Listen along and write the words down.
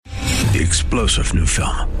The explosive new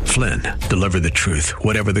film, Flynn, deliver the truth,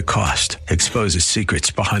 whatever the cost, exposes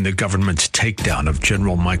secrets behind the government's takedown of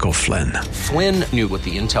General Michael Flynn. Flynn knew what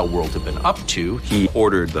the intel world had been up to. He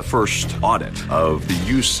ordered the first audit of the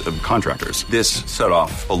use of contractors. This set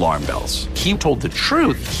off alarm bells. He told the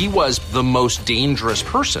truth. He was the most dangerous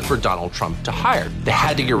person for Donald Trump to hire. They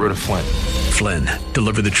had to get rid of Flynn. Flynn,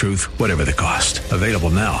 deliver the truth, whatever the cost. Available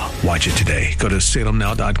now. Watch it today. Go to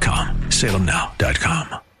salemnow.com.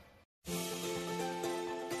 salemnow.com.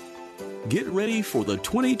 Get ready for the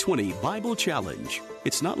 2020 Bible Challenge.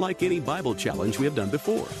 It's not like any Bible challenge we have done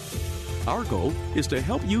before. Our goal is to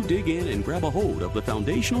help you dig in and grab a hold of the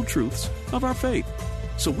foundational truths of our faith.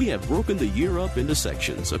 So we have broken the year up into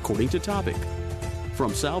sections according to topic,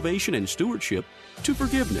 from salvation and stewardship to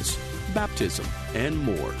forgiveness, baptism, and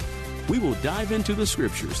more. We will dive into the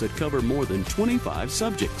scriptures that cover more than 25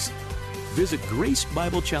 subjects. Visit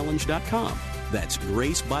GraceBibleChallenge.com. That's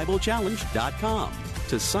GraceBibleChallenge.com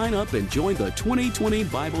to sign up and join the 2020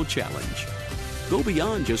 Bible Challenge. Go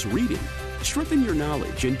beyond just reading. Strengthen your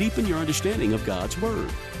knowledge and deepen your understanding of God's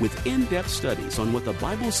Word with in-depth studies on what the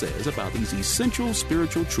Bible says about these essential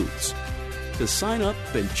spiritual truths. To sign up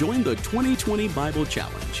and join the 2020 Bible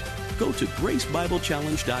Challenge, go to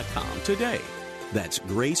GraceBibleChallenge.com today. That's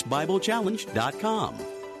GraceBibleChallenge.com.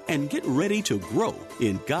 And get ready to grow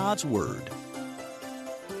in God's Word.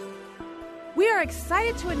 We are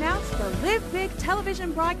excited to announce the Live Big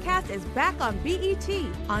television broadcast is back on BET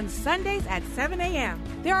on Sundays at 7 a.m.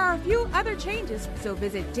 There are a few other changes, so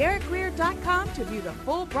visit DerekGrier.com to view the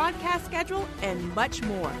full broadcast schedule and much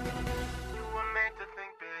more.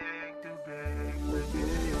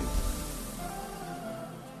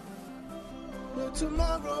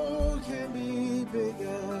 Tomorrow can be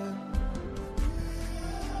bigger.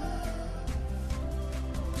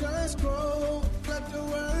 Just grow, let the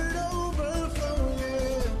word overflow,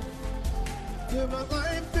 yeah. Live a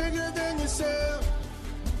life bigger than yourself.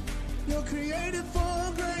 You're created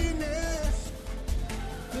for greatness.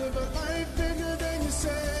 Live a life bigger than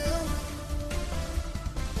yourself.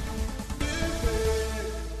 Live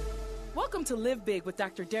big. Welcome to Live Big with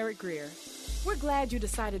Dr. Derek Grier. We're glad you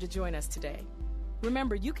decided to join us today.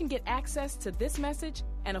 Remember, you can get access to this message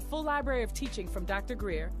and a full library of teaching from Dr.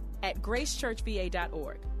 Grier at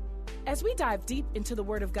gracechurchva.org. As we dive deep into the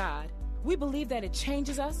Word of God, we believe that it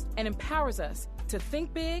changes us and empowers us to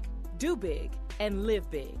think big, do big, and live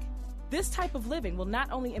big. This type of living will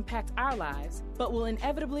not only impact our lives, but will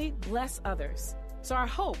inevitably bless others. So our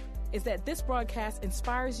hope is that this broadcast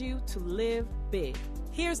inspires you to live big.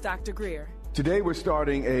 Here's Dr. Grier. Today we're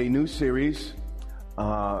starting a new series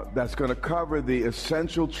that's going to cover the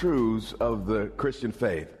essential truths of the Christian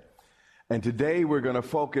faith. And today we're going to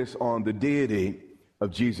focus on the deity of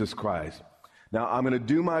Jesus Christ. Now, I'm going to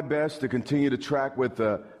do my best to continue to track with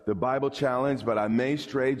the Bible Challenge, but I may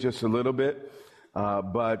stray just a little bit.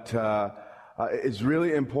 But it's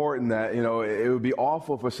really important that, it would be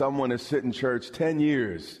awful for someone to sit in church 10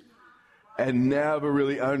 years and never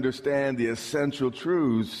really understand the essential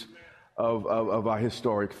truths of our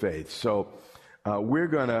historic faith. So we're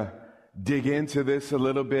going to dig into this a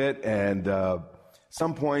little bit, and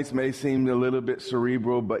some points may seem a little bit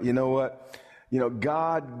cerebral, but you know what?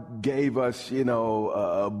 God gave us,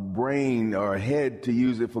 a brain or a head to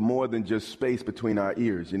use it for more than just space between our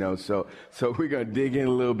ears, So we're going to dig in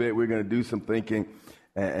a little bit. We're going to do some thinking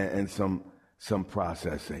and some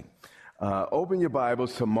processing. Open your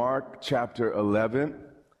Bibles to Mark chapter 11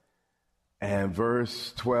 and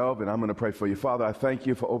verse 12, and I'm going to pray for you. Father, I thank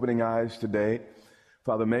you for opening eyes today.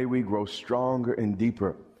 Father, may we grow stronger and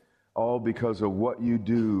deeper, all because of what you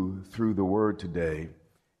do through the word today.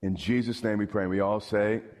 In Jesus' name we pray, and we all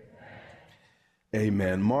say,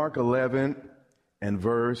 Amen. Mark 11 and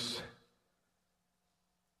verse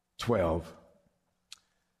 12.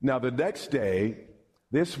 Now the next day,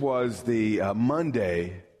 this was the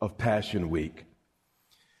Monday of Passion Week,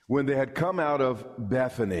 when they had come out of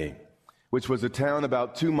Bethany, which was a town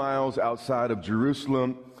about 2 miles outside of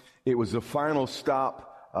Jerusalem. It was the final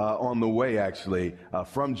stop on the way, actually,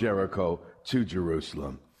 from Jericho to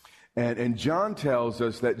Jerusalem. And John tells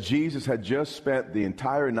us that Jesus had just spent the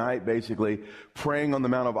entire night basically praying on the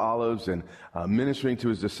Mount of Olives and ministering to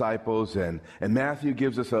his disciples. And Matthew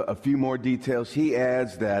gives us a few more details. He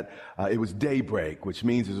adds that it was daybreak, which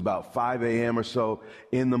means it was about 5 a.m. or so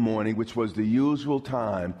in the morning, which was the usual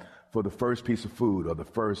time for the first piece of food or the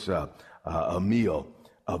first a meal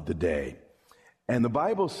of the day. And the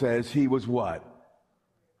Bible says he was what?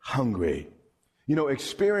 Hungry.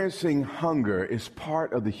 Experiencing hunger is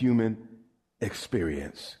part of the human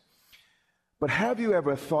experience. But have you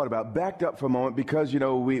ever thought about, backed up for a moment, because,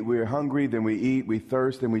 we're hungry, then we eat, we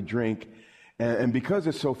thirst, then we drink, and because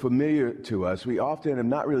it's so familiar to us, we often have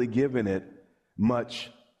not really given it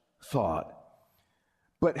much thought.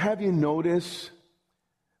 But have you noticed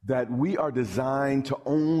that we are designed to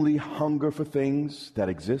only hunger for things that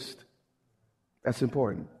exist? That's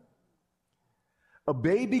important. A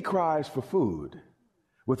baby cries for food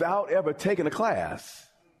without ever taking a class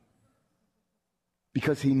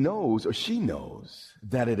because he knows or she knows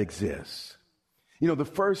that it exists. The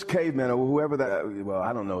first caveman or whoever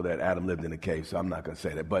I don't know that Adam lived in a cave, so I'm not going to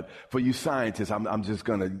say that. But for you scientists, I'm just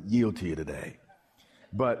going to yield to you today.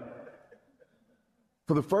 But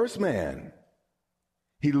for the first man,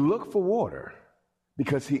 he looked for water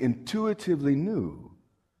because he intuitively knew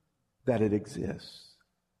that it exists.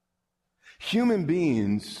 Human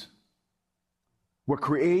beings were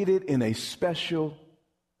created in a special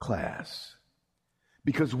class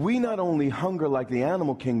because we not only hunger like the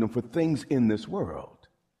animal kingdom for things in this world,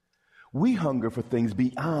 we hunger for things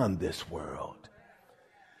beyond this world.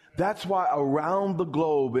 That's why around the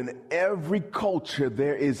globe, in every culture,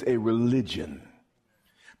 there is a religion.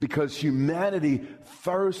 Because humanity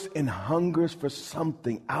thirsts and hungers for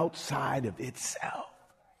something outside of itself.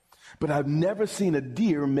 But I've never seen a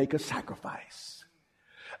deer make a sacrifice.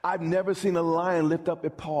 I've never seen a lion lift up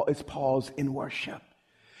its paws in worship.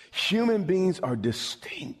 Human beings are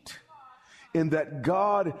distinct in that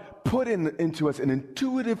God put into us an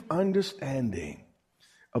intuitive understanding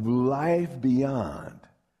of life beyond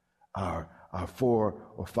our 4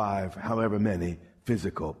 or 5, however many,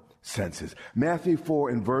 physical senses. Matthew 4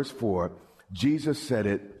 and verse 4, Jesus said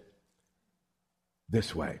it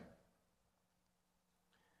this way.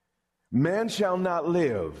 Man shall not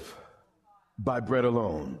live by bread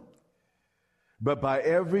alone, but by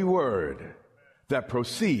every word that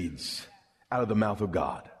proceeds out of the mouth of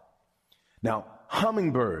God. Now,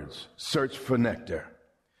 hummingbirds search for nectar.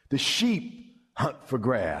 The sheep hunt for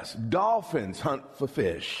grass. Dolphins hunt for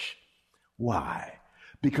fish. Why?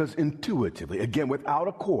 Because intuitively, again, without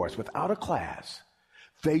a course, without a class,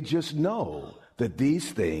 they just know that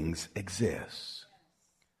these things exist.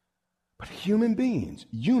 But human beings,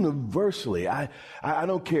 universally, I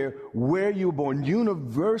don't care where you were born,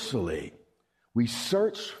 universally, we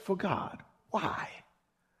search for God. Why?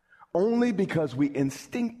 Only because we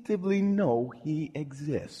instinctively know He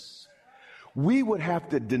exists. We would have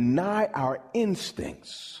to deny our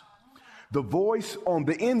instincts, the voice on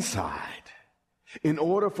the inside, in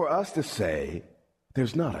order for us to say,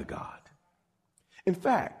 there's not a God. In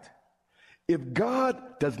fact, if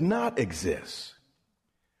God does not exist,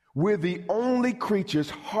 we're the only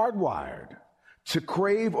creatures hardwired to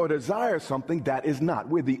crave or desire something that is not.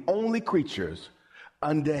 We're the only creatures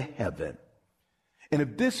under heaven. And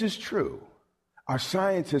if this is true, our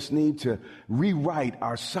scientists need to rewrite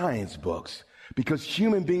our science books because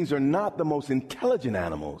human beings are not the most intelligent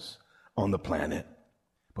animals on the planet,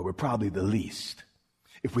 but we're probably the least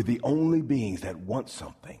if we're the only beings that want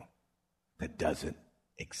something that doesn't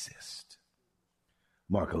exist.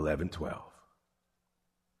 Mark 11:12.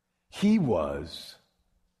 He was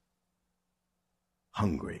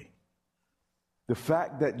hungry. The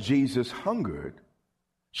fact that Jesus hungered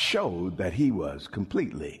showed that he was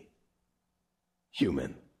completely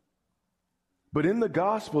human. But in the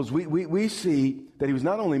Gospels, we see that he was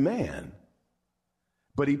not only man,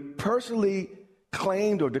 but he personally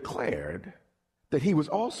claimed or declared that he was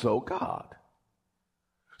also God.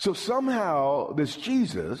 So somehow this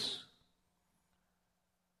Jesus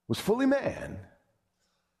was fully man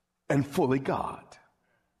and fully God.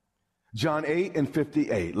 John 8 and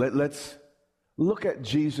 58. Let's look at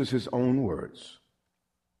Jesus' own words.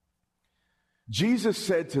 Jesus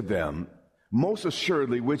said to them, most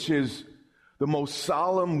assuredly, which is the most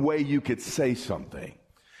solemn way you could say something.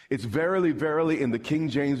 It's verily, verily in the King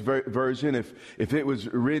James Version. If it was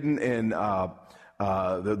written in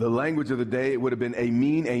the language of the day, it would have been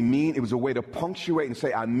amen, amen. It was a way to punctuate and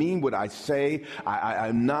say, I mean what I say.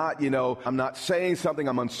 I'm not, I'm not saying something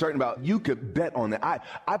I'm uncertain about. You could bet on that.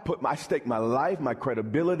 I stake my life, my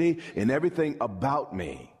credibility, and everything about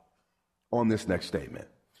me on this next statement.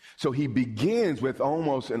 So he begins with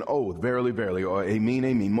almost an oath, verily, verily, or amen,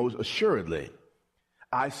 amen, most assuredly,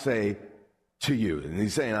 I say to you. And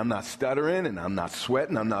he's saying, I'm not stuttering and I'm not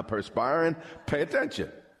sweating, I'm not perspiring. Pay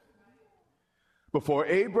attention. Before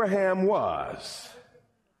Abraham was,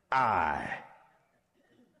 I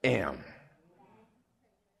am.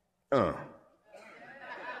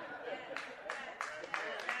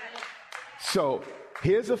 So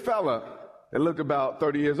here's a fella that looked about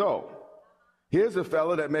 30 years old. Here's a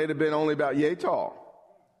fella that may have been only about yay tall,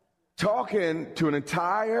 talking to an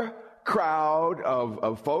entire crowd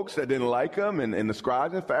of folks that didn't like him, and the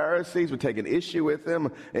scribes and Pharisees were taking issue with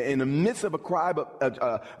him in the midst of a crowd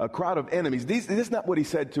of enemies. This is not what he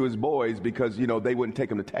said to his boys because, they wouldn't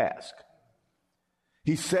take him to task.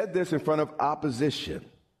 He said this in front of opposition.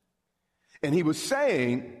 And he was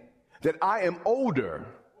saying that I am older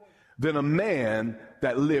than a man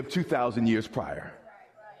that lived 2,000 years prior,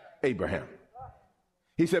 Abraham.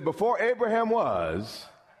 He said, before Abraham was,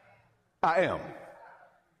 I am.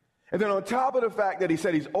 And then on top of the fact that he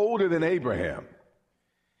said he's older than Abraham,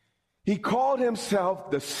 he called himself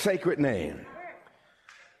the sacred name.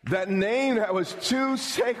 That name that was too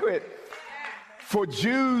sacred for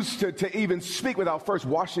Jews to even speak without first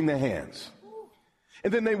washing their hands.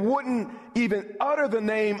 And then they wouldn't even utter the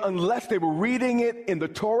name unless they were reading it in the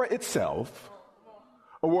Torah itself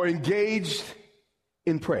or were engaged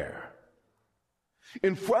in prayer.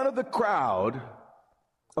 In front of the crowd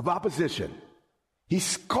of opposition, he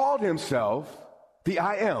called himself the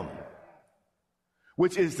I Am,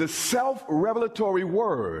 which is the self-revelatory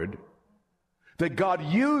word that God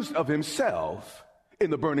used of himself in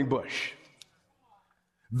the burning bush.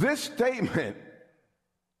 This statement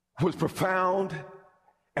was profound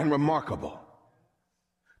and remarkable.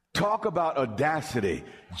 Talk about audacity.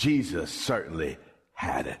 Jesus certainly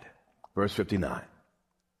had it. Verse 59.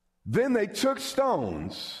 Then they took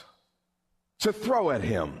stones to throw at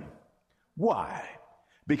him. Why?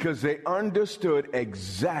 Because they understood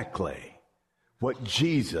exactly what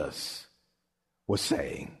Jesus was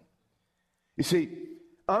saying. You see,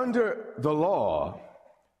 under the law,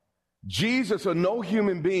 Jesus or no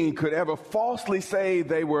human being could ever falsely say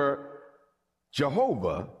they were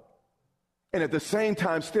Jehovah and at the same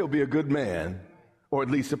time still be a good man or at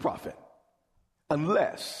least a prophet,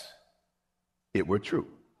 unless it were true.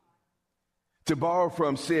 To borrow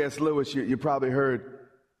from C.S. Lewis, you probably heard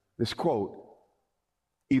this quote,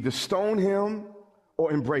 either stone him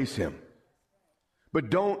or embrace him, but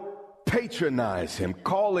don't patronize him,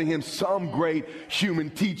 calling him some great human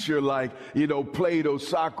teacher like, Plato,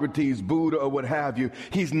 Socrates, Buddha, or what have you.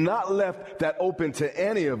 He's not left that open to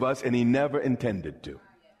any of us, and he never intended to.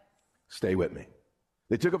 Stay with me.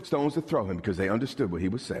 They took up stones to throw him because they understood what he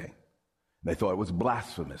was saying. They thought it was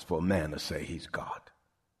blasphemous for a man to say he's God.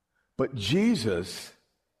 But Jesus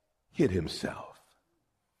hid himself.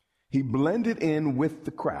 He blended in with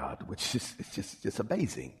the crowd, which is just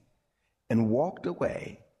amazing, and walked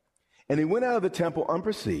away. And he went out of the temple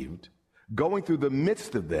unperceived, going through the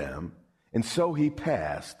midst of them, and so he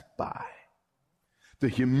passed by. The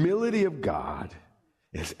humility of God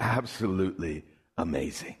is absolutely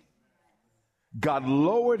amazing. God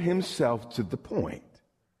lowered himself to the point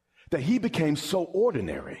that he became so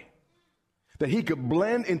ordinary that he could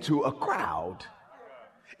blend into a crowd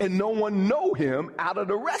and no one know him out of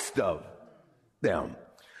the rest of them.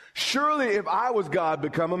 Surely if I was God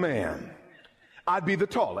become a man, I'd be the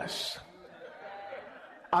tallest.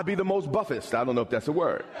 I'd be the most buffest. I don't know if that's a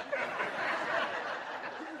word.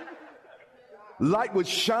 Light would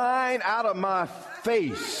shine out of my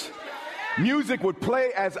face. Music would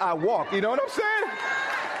play as I walk. You know what I'm saying?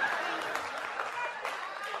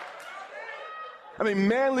 I mean,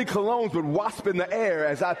 manly colognes would wasp in the air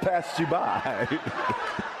as I passed you by.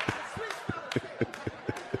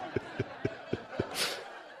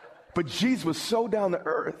 But Jesus was so down to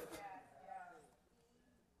earth,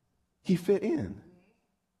 he fit in.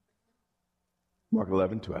 Mark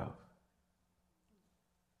 11:12.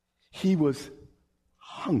 He was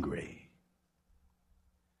hungry.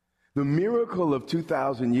 The miracle of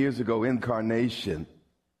 2,000 years ago, incarnation,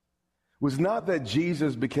 was not that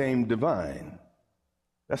Jesus became divine.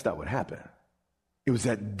 That's not what happened. It was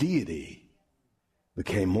that deity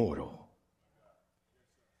became mortal.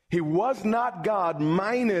 He was not God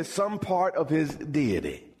minus some part of his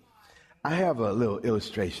deity. I have a little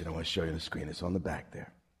illustration I want to show you on the screen. It's on the back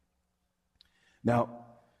there. Now,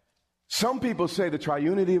 some people say the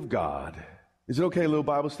triunity of God, is it okay, a little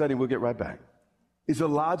Bible study? We'll get right back. Is a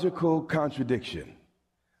logical contradiction.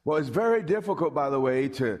 Well, it's very difficult, by the way,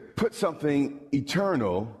 to put something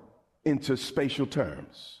eternal into spatial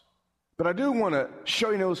terms. But I do want to show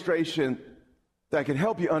you an illustration that can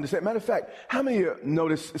help you understand. Matter of fact, how many of you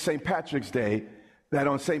noticed St. Patrick's Day, that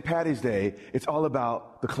on St. Patty's Day, it's all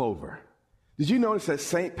about the clover? Did you notice that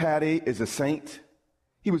St. Patty is a saint?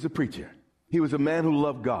 He was a preacher. He was a man who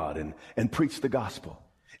loved God and preached the gospel.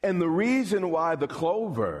 And the reason why the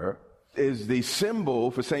clover is the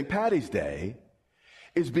symbol for St. Patty's Day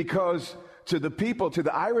is because to the people, to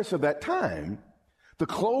the Irish of that time, the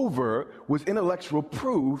clover was intellectual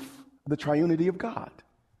proof of the triunity of God.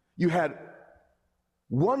 You had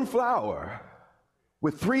one flower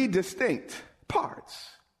with three distinct parts.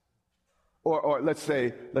 or let's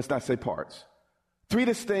not say parts, 3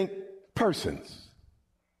 distinct persons,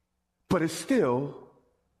 but it still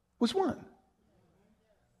was one.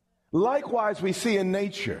 Likewise, we see in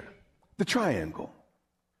nature the triangle,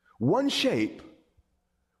 one shape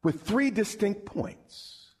with 3 distinct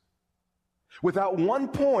points. Without one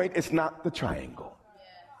point, it's not the triangle.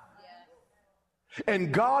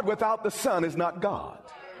 And God without the Son is not God.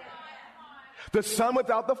 The Son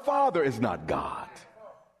without the Father is not God.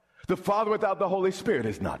 The Father without the Holy Spirit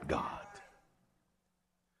is not God.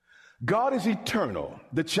 God is eternal.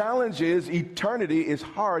 The challenge is eternity is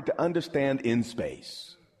hard to understand in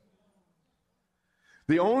space.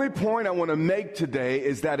 The only point I want to make today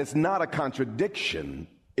is that it's not a contradiction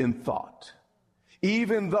in thought.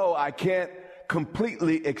 Even though I can't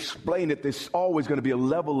completely explain it, there's always going to be a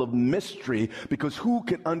level of mystery, because who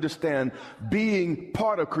can understand being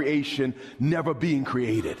part of creation, never being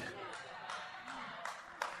created?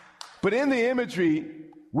 But in the imagery,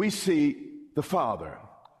 we see the Father,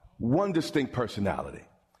 one distinct personality.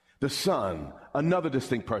 The Son, another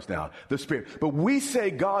distinct personality. The Spirit. But we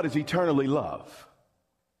say God is eternally love.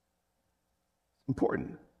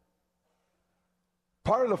 Important.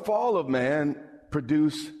 Part of the fall of man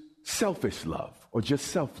produced selfish love, or just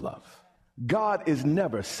self-love. God is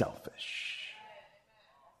never selfish.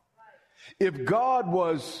 If God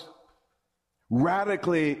was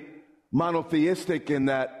radically monotheistic in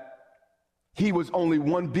that he was only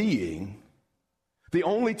one being, the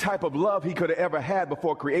only type of love he could have ever had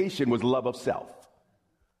before creation was love of self.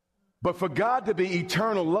 But for God to be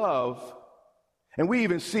eternal love, and we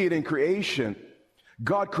even see it in creation,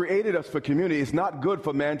 God created us for community. It's not good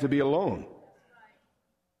for man to be alone.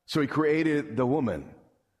 So he created the woman.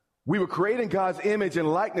 We were created in God's image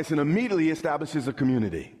and likeness, and immediately establishes a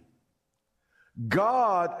community.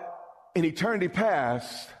 God, in eternity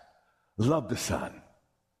past, loved the Son.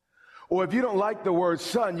 Or if you don't like the word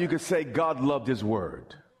Son, you could say God loved his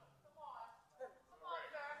word.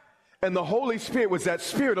 And the Holy Spirit was that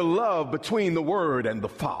spirit of love between the Word and the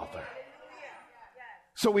Father.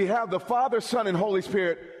 So we have the Father, Son, and Holy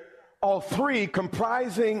Spirit, all 3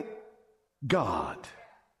 comprising God.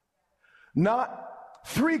 Not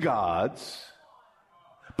 3 gods,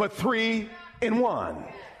 but 3 in one.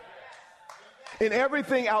 And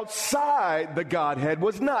everything outside the Godhead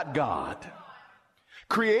was not God.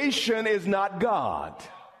 Creation is not God.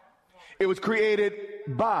 It was created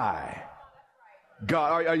by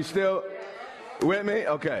God. Are you still with me?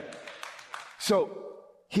 Okay. So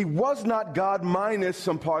he was not God minus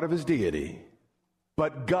some part of his deity,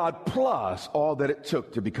 but God plus all that it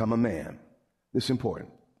took to become a man. This is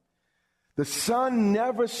important. The Son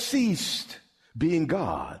never ceased being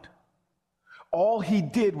God. All he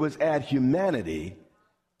did was add humanity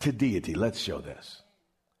to deity. Let's show this.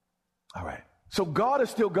 All right. So God is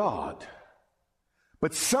still God,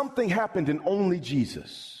 but something happened in only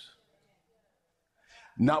Jesus.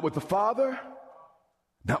 Not with the Father,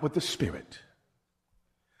 not with the Spirit.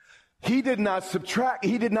 He did not subtract,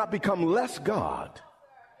 he did not become less God,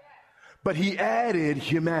 but he added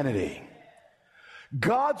humanity.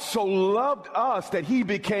 God so loved us that he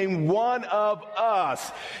became one of us.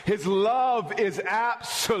 His love is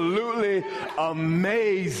absolutely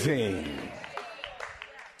amazing.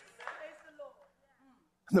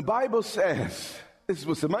 The Bible says, this is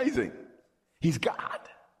what's amazing, he's God.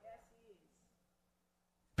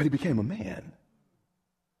 But he became a man.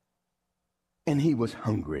 And he was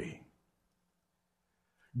hungry.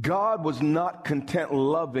 God was not content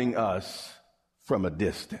loving us from a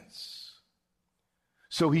distance.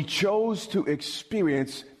 So he chose to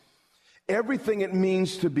experience everything it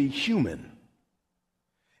means to be human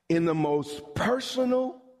in the most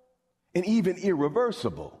personal and even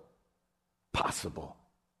irreversible possible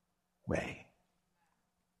way.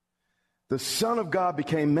 The Son of God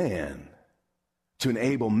became man to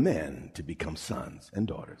enable men to become sons and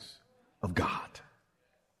daughters of God.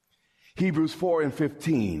 Hebrews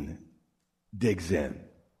 4:15 digs in.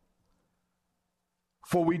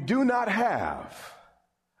 For we do not have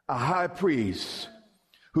a high priest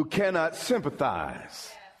who cannot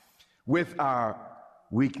sympathize with our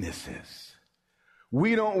weaknesses.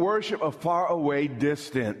 We don't worship a far away,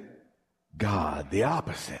 distant God. The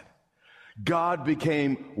opposite. God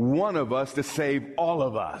became one of us to save all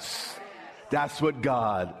of us. That's what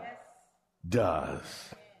God does.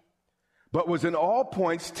 But was in all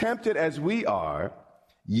points tempted as we are,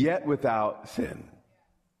 yet without sin.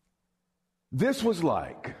 This was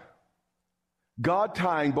like God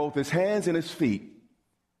tying both his hands and his feet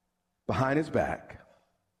behind his back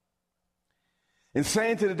and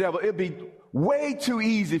saying to the devil, it'd be way too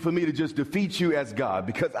easy for me to just defeat you as God,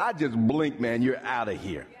 because I just blink, man, you're out of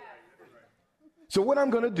here. So what I'm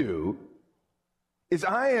going to do is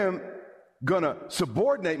I am going to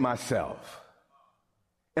subordinate myself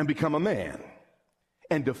and become a man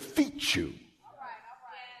and defeat you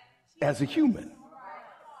as a human.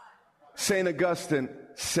 St. Augustine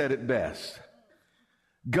said it best.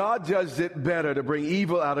 God judged it better to bring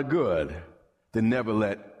evil out of good than never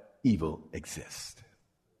let evil exist.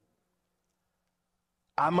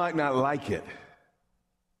 I might not like it,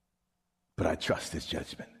 but I trust his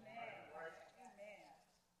judgment.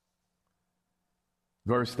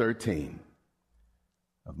 Verse 13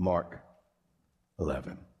 of Mark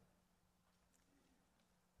 11.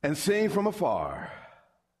 And seeing from afar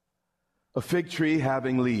a fig tree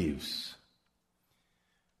having leaves.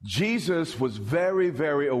 Jesus was very,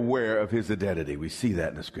 very aware of his identity. We see that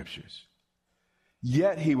in the scriptures.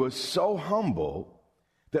 Yet he was so humble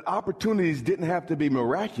that opportunities didn't have to be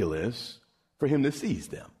miraculous for him to seize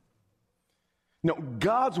them. You know,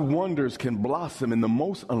 God's wonders can blossom in the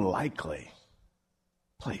most unlikely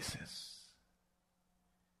places.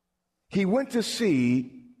 He went to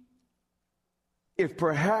see if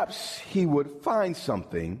perhaps he would find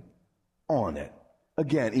something on it.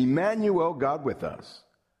 Again, Emmanuel, God with us.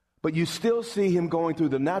 But you still see him going through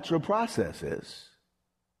the natural processes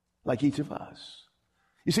like each of us.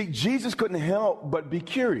 You see, Jesus couldn't help but be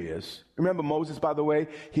curious. Remember Moses, by the way,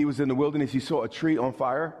 he was in the wilderness. He saw a tree on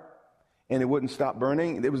fire and it wouldn't stop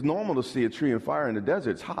burning. It was normal to see a tree on fire in the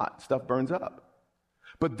desert. It's hot. Stuff burns up.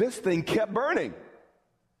 But this thing kept burning.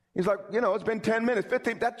 He's like, it's been 10 minutes,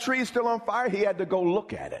 15. That tree is still on fire. He had to go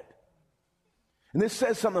look at it. And this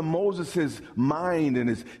says something of Moses' mind and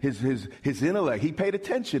his intellect. He paid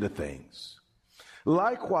attention to things.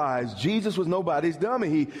 Likewise, Jesus was nobody's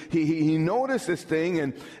dummy. He noticed this thing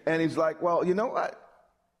and he's like, well, you know what?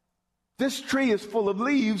 This tree is full of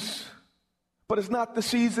leaves, but it's not the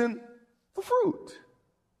season for fruit.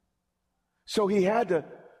 So he had to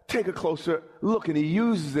take a closer look, and he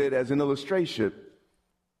uses it as an illustration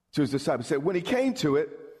to his disciples. He said, when he came to it,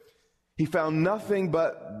 he found nothing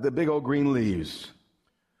but the big old green leaves,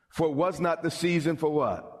 for it was not the season for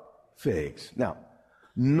what? Figs. Now,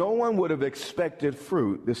 no one would have expected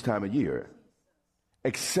fruit this time of year,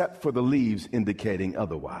 except for the leaves indicating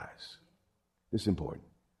otherwise. This is important.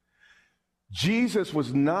 Jesus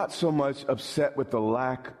was not so much upset with the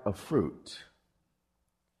lack of fruit.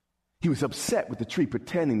 He was upset with the tree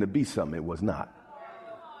pretending to be something it was not.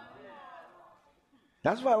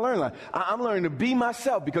 That's what I learned. I'm learning to be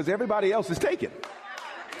myself because everybody else is taken.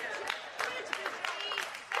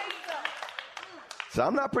 So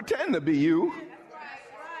I'm not pretending to be you.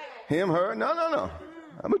 Him, her. No.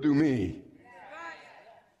 I'm going to do me.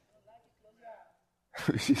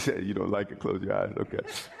 She said, you don't like it, close your eyes. Okay.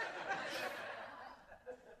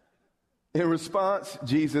 In response,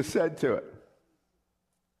 Jesus said to it,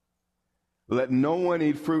 let no one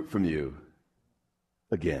eat fruit from you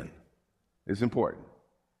again. It's important.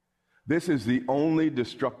 This is the only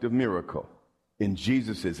destructive miracle in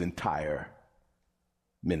Jesus' entire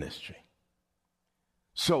ministry.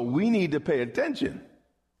 So we need to pay attention.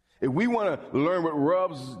 If we want to learn what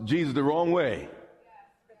rubs Jesus the wrong way,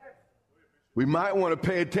 we might want to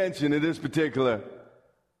pay attention to this particular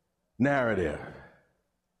narrative.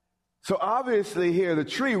 So obviously here, the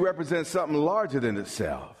tree represents something larger than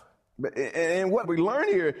itself. And what we learn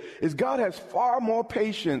here is God has far more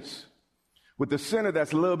patience with the sinner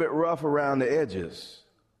that's a little bit rough around the edges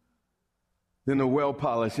than the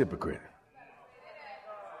well-polished hypocrite.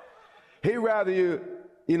 He'd rather you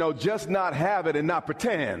just not have it and not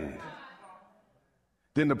pretend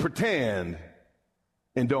than to pretend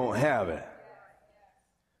and don't have it.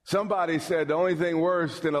 Somebody said the only thing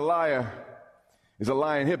worse than a liar is a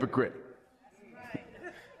lying hypocrite.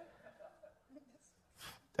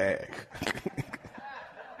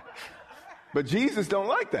 But Jesus don't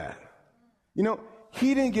like that.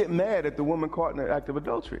 He didn't get mad at the woman caught in the act of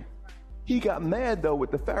adultery. He got mad, though, with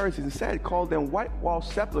the Pharisees and Sadducees, called them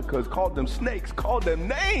whitewashed sepulchres, called them snakes, called them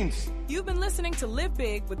names. You've been listening to Live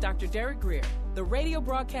Big with Dr. Derek Grier, the radio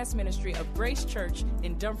broadcast ministry of Grace Church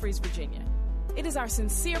in Dumfries, Virginia. It is our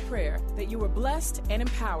sincere prayer that you were blessed and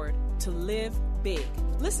empowered to live big.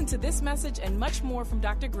 Listen to this message and much more from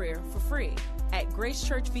Dr. Grier for free at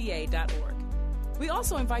gracechurchva.org. We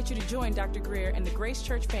also invite you to join Dr. Grier and the Grace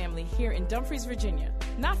Church family here in Dumfries, Virginia,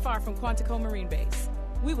 not far from Quantico Marine Base.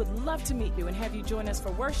 We would love to meet you and have you join us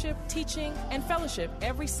for worship, teaching, and fellowship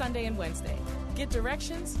every Sunday and Wednesday. Get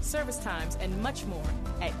directions, service times, and much more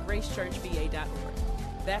at gracechurchva.org.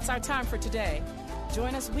 That's our time for today.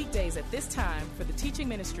 Join us weekdays at this time for the teaching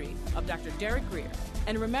ministry of Dr. Derek Grier.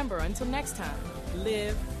 And remember, until next time,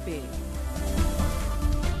 live big.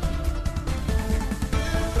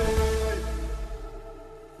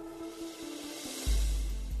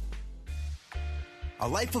 A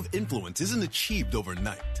life of influence isn't achieved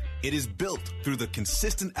overnight. It is built through the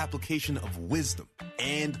consistent application of wisdom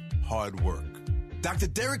and hard work. Dr.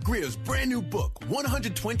 Derek Grier's brand new book,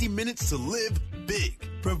 120 Minutes to Live Big,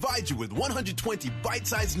 provides you with 120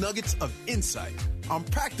 bite-sized nuggets of insight on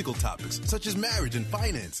practical topics such as marriage and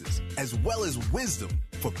finances, as well as wisdom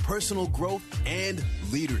for personal growth and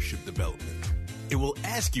leadership development. It will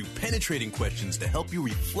ask you penetrating questions to help you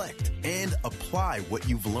reflect and apply what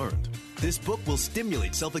you've learned. This book will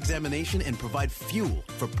stimulate self-examination and provide fuel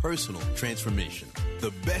for personal transformation.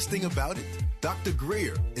 The best thing about it, Dr.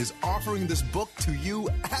 Grier is offering this book to you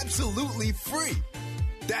absolutely free.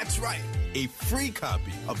 That's right, a free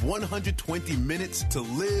copy of 120 Minutes to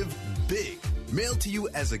Live Big, mailed to you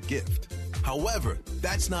as a gift. However,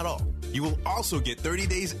 that's not all. You will also get 30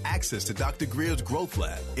 days access to Dr. Grier's Growth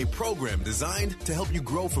Lab, a program designed to help you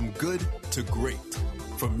grow from good to great,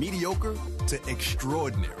 from mediocre to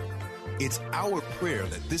extraordinary. It's our prayer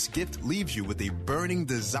that this gift leaves you with a burning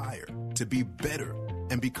desire to be better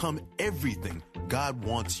and become everything God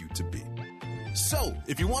wants you to be. So,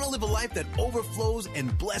 if you want to live a life that overflows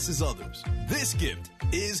and blesses others, this gift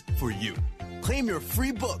is for you. Claim your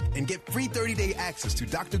free book and get free 30-day access to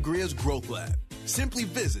Dr. Grier's Growth Lab. Simply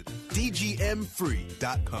visit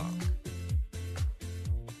dgmfree.com.